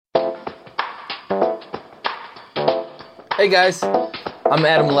Hey guys, I'm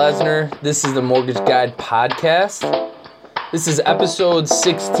Adam Lesner. This is the Mortgage Guide Podcast. This is episode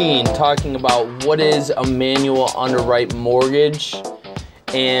 16, talking about what is a manual underwrite mortgage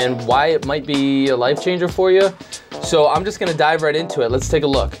and why it might be a life changer for you. So I'm just going to dive right into it. Let's take a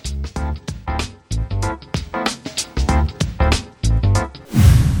look.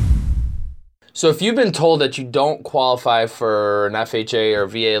 So if you've been told that you don't qualify for an FHA or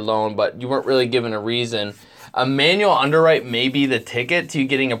VA loan, but you weren't really given a reason, a manual underwrite may be the ticket to you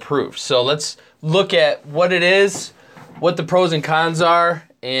getting approved. So let's look at what it is, what the pros and cons are,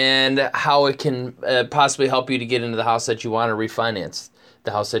 and how it can possibly help you to get into the house that you want to refinance,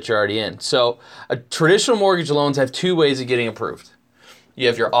 the house that you're already in. So traditional mortgage loans have two ways of getting approved. You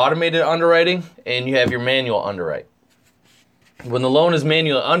have your automated underwriting and you have your manual underwrite. When the loan is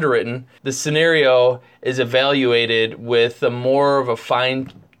manually underwritten, the scenario is evaluated with more of a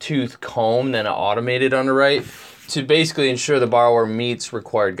fine-tooth comb than an automated underwrite to basically ensure the borrower meets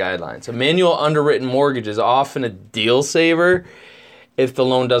required guidelines. A manual underwritten mortgage is often a deal saver if the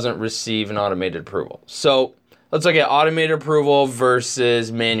loan doesn't receive an automated approval. So let's look at automated approval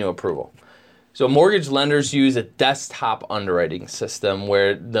versus manual approval. So mortgage lenders use a desktop underwriting system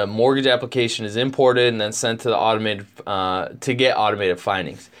where the mortgage application is imported and then sent to the automated to get automated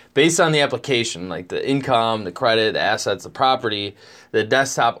findings. Based on the application, like the income, the credit, the assets, the property, the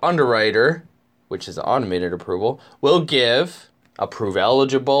desktop underwriter, which is automated approval, will give approve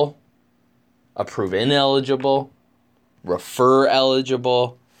eligible, approve ineligible, refer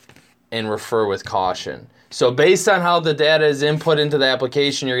eligible, and refer with caution. So based on how the data is input into the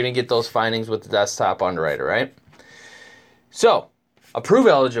application, you're going to get those findings with the desktop underwriter, right? So approve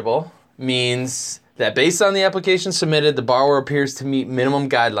eligible means that based on the application submitted, the borrower appears to meet minimum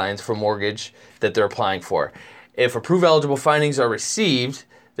guidelines for mortgage that they're applying for. If approve eligible findings are received,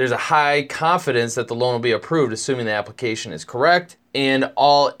 there's a high confidence that the loan will be approved, assuming the application is correct, and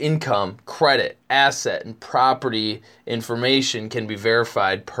all income, credit, asset, and property information can be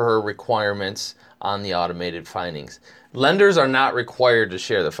verified per requirements on the automated findings. Lenders are not required to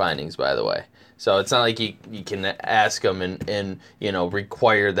share the findings, by the way. So it's not like you can ask them and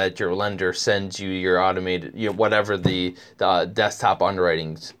require that your lender sends you your automated, whatever the desktop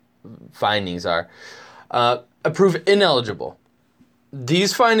underwriting findings are. Approve ineligible.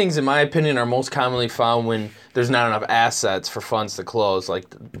 These findings, in my opinion, are most commonly found when there's not enough assets for funds to close, like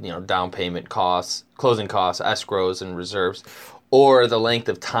down payment costs, closing costs, escrows, and reserves, or the length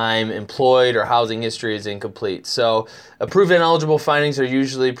of time employed or housing history is incomplete. So approved ineligible findings are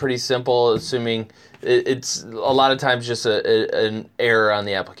usually pretty simple, assuming it's a lot of times just an error on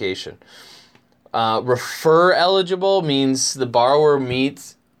the application. Refer eligible means the borrower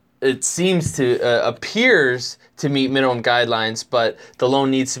appears to meet minimum guidelines, but the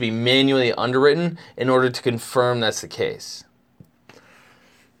loan needs to be manually underwritten in order to confirm that's the case.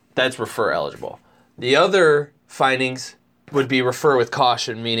 That's refer eligible. The other findings would be refer with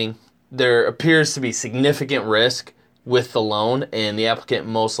caution, meaning there appears to be significant risk with the loan and the applicant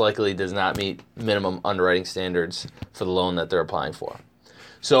most likely does not meet minimum underwriting standards for the loan that they're applying for.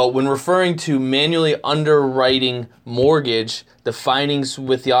 So when referring to manually underwriting mortgage, the findings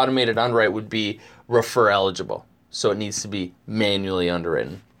with the automated underwrite would be refer eligible. So it needs to be manually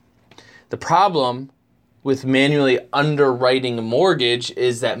underwritten. The problem with manually underwriting a mortgage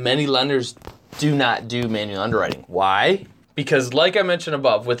is that many lenders do not do manual underwriting. Why? Because like I mentioned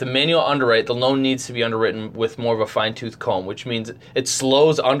above, with the manual underwrite, the loan needs to be underwritten with more of a fine-tooth comb, which means it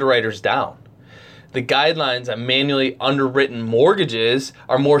slows underwriters down. The guidelines on manually underwritten mortgages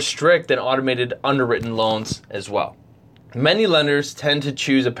are more strict than automated underwritten loans as well. Many lenders tend to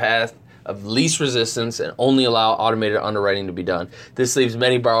choose a path of least resistance and only allow automated underwriting to be done. This leaves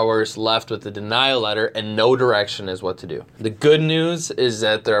many borrowers left with a denial letter and no direction as what to do. The good news is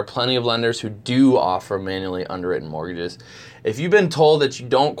that there are plenty of lenders who do offer manually underwritten mortgages. If you've been told that you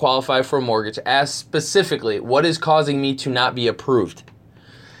don't qualify for a mortgage, ask specifically, what is causing me to not be approved?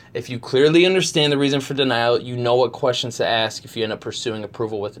 If you clearly understand the reason for denial, you know what questions to ask if you end up pursuing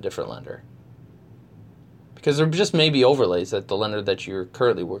approval with a different lender. Because there just may be overlays that the lender that you're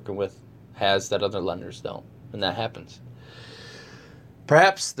currently working with has that other lenders don't, and that happens.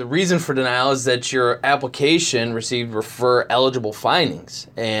 Perhaps the reason for denial is that your application received refer eligible findings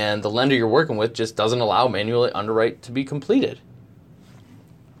and the lender you're working with just doesn't allow manually underwrite to be completed.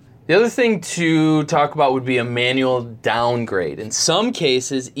 The other thing to talk about would be a manual downgrade. In some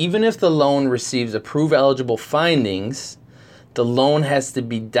cases, even if the loan receives approve eligible findings, the loan has to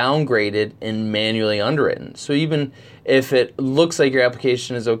be downgraded and manually underwritten. So even if it looks like your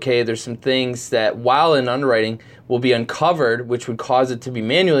application is okay, there's some things that while in underwriting will be uncovered, which would cause it to be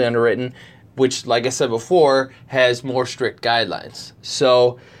manually underwritten, which, like I said before, has more strict guidelines.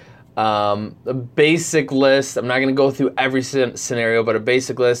 So a basic list, I'm not going to go through every scenario, but a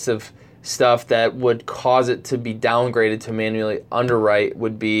basic list of stuff that would cause it to be downgraded to manually underwrite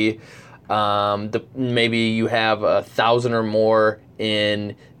would be maybe you have 1,000 or more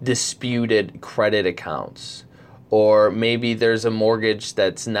in disputed credit accounts, or maybe there's a mortgage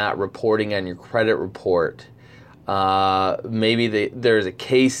that's not reporting on your credit report. Maybe there's a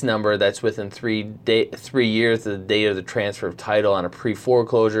case number that's within 3 years of the date of the transfer of title on a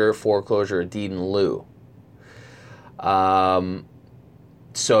pre-foreclosure, foreclosure, or deed in lieu.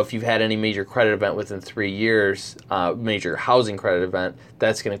 So if you've had any major credit event within 3 years, major housing credit event,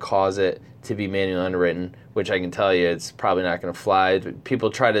 that's going to cause it to be manually underwritten, which I can tell you it's probably not going to fly.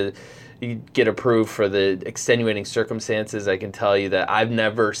 People try to get approved for the extenuating circumstances. I can tell you that I've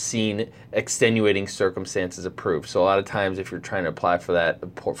never seen extenuating circumstances approved. So a lot of times if you're trying to apply for that, a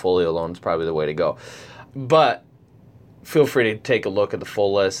portfolio loan is probably the way to go. But feel free to take a look at the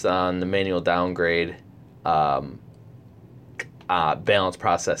full list on the manual downgrade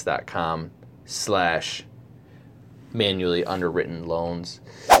balanceprocess.com/manually underwritten loans.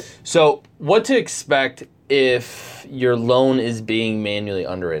 So what to expect if your loan is being manually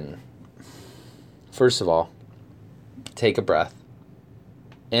underwritten? First of all, take a breath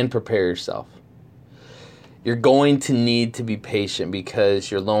and prepare yourself. You're going to need to be patient because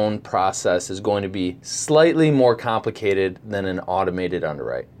your loan process is going to be slightly more complicated than an automated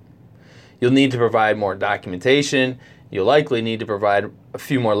underwrite. You'll need to provide more documentation. You'll likely need to provide a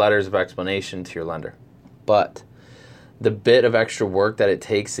few more letters of explanation to your lender. But the bit of extra work that it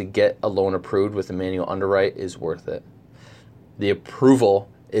takes to get a loan approved with a manual underwrite is worth it. The approval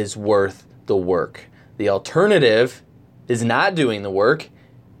is worth the work. The alternative is not doing the work,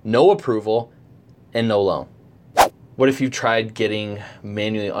 no approval, and no loan. What if you've tried getting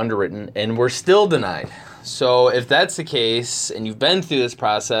manually underwritten and were still denied? So if that's the case and you've been through this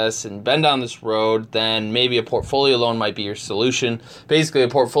process and been down this road, then maybe a portfolio loan might be your solution. Basically,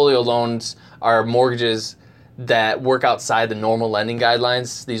 portfolio loans are mortgages that work outside the normal lending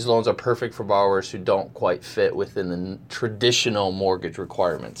guidelines. These loans are perfect for borrowers who don't quite fit within the traditional mortgage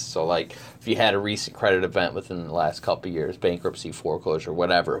requirements. So like if you had a recent credit event within the last couple of years, bankruptcy, foreclosure,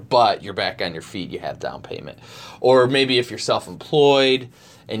 whatever, but you're back on your feet, you have down payment. Or maybe if you're self-employed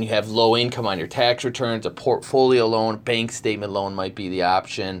and you have low income on your tax returns, a portfolio loan, bank statement loan might be the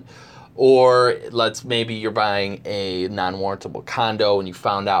option. Or maybe you're buying a non-warrantable condo and you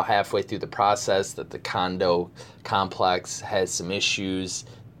found out halfway through the process that the condo complex has some issues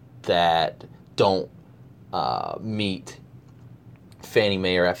that don't meet Fannie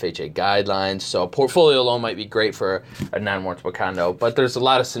Mae or FHA guidelines. So a portfolio loan might be great for a non-warrantable condo, but there's a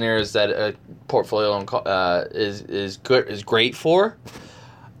lot of scenarios that a portfolio loan is great for.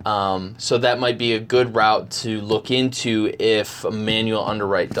 So that might be a good route to look into if a manual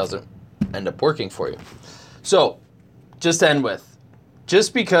underwrite doesn't end up working for you. So just to end with,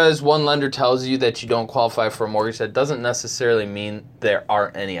 just because one lender tells you that you don't qualify for a mortgage, that doesn't necessarily mean there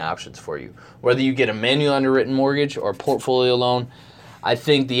aren't any options for you. Whether you get a manual underwritten mortgage or a portfolio loan, I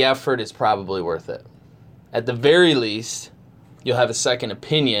think the effort is probably worth it. At the very least, you'll have a second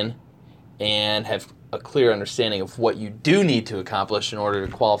opinion and have a clear understanding of what you do need to accomplish in order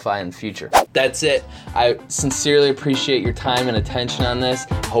to qualify in the future. That's it. I sincerely appreciate your time and attention on this.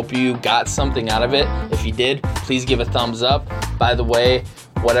 Hope you got something out of it. If you did, please give a thumbs up. By the way,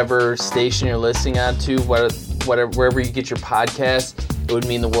 whatever station you're listening on to, wherever you get your podcast, it would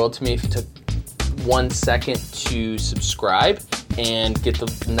mean the world to me if you took 1 second to subscribe and get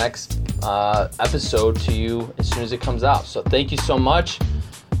the next episode to you as soon as it comes out. So thank you so much.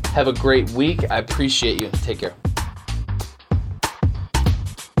 Have a great week. I appreciate you. Take care.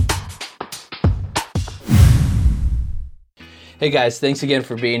 Hey guys, thanks again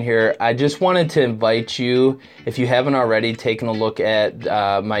for being here. I just wanted to invite you, if you haven't already, taken a look at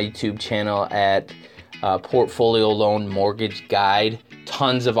my YouTube channel at Portfolio Loan Mortgage Guide.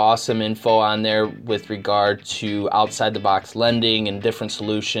 Tons of awesome info on there with regard to outside the box lending and different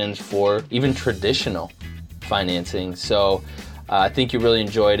solutions for even traditional financing. So I think you really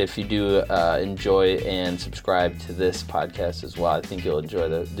enjoyed. If you do enjoy and subscribe to this podcast as well, I think you'll enjoy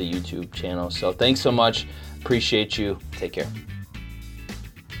the YouTube channel. So thanks so much. Appreciate you. Take care.